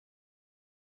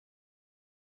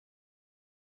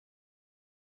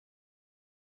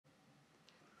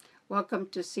Welcome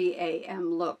to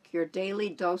CAM Look, your daily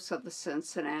dose of the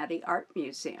Cincinnati Art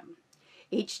Museum.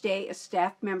 Each day, a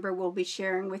staff member will be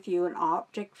sharing with you an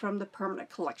object from the permanent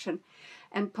collection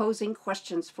and posing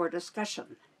questions for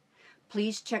discussion.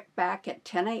 Please check back at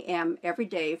 10 a.m. every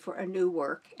day for a new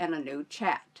work and a new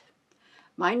chat.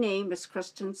 My name is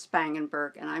Kristin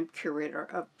Spangenberg, and I'm curator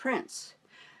of prints.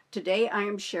 Today, I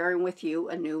am sharing with you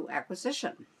a new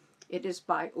acquisition. It is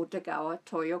by Utagawa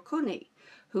Toyokuni,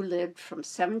 who lived from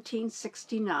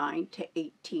 1769 to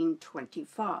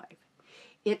 1825.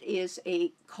 It is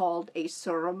called a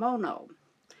Soromono,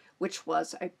 which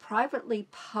was a privately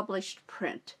published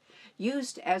print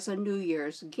used as a New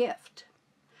Year's gift.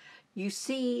 You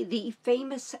see the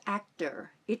famous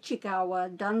actor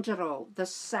Ichikawa Danjurō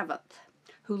VII,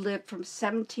 who lived from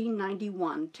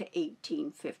 1791 to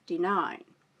 1859.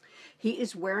 He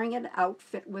is wearing an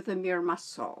outfit with a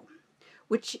mirmaso,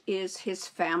 which is his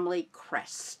family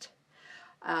crest.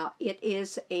 It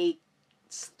is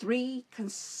 3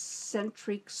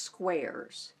 concentric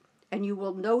squares, and you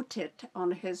will note it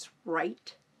on his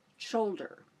right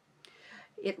shoulder.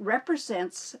 It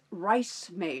represents rice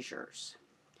measures.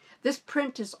 This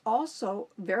print is also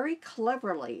very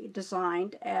cleverly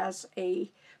designed as a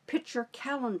picture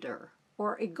calendar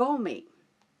or a gomi.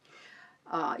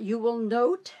 You will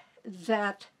note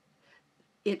that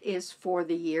it is for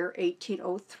the year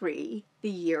 1803, the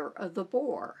year of the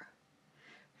boar,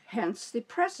 hence the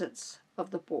presence of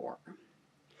the boar.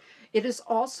 It is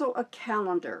also a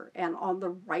calendar, and on the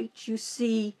right you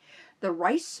see the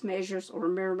rice measures or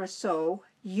mirmaso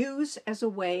used as a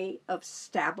way of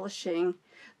establishing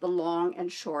the long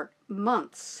and short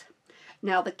months.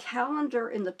 Now, the calendar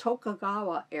in the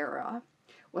Tokugawa era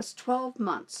was 12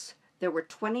 months. There were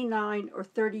 29 or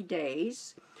 30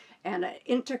 days, and an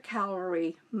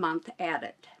intercalary month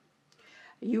added.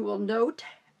 You will note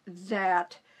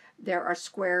that there are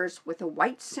squares with a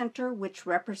white center, which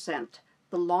represent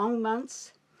the long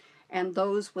months, and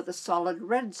those with a solid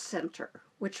red center,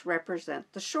 which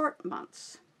represent the short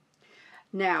months.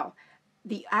 Now,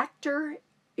 the actor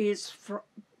is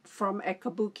from a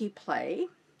kabuki play.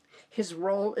 His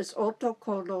role is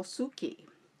Otokonosuke,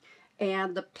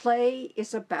 and the play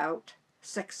is about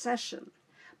succession.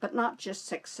 But not just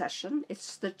succession,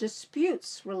 it's the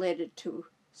disputes related to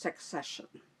succession.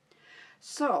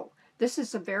 So, this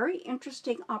is a very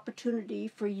interesting opportunity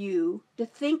for you to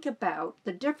think about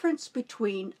the difference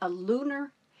between a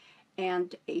lunar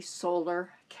and a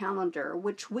solar calendar,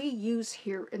 which we use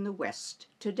here in the West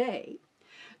today.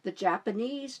 The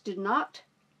Japanese did not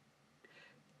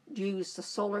use the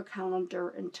solar calendar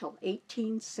until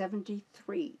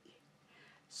 1873.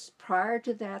 Prior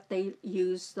to that, they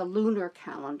used the lunar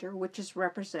calendar, which is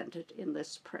represented in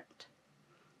this print.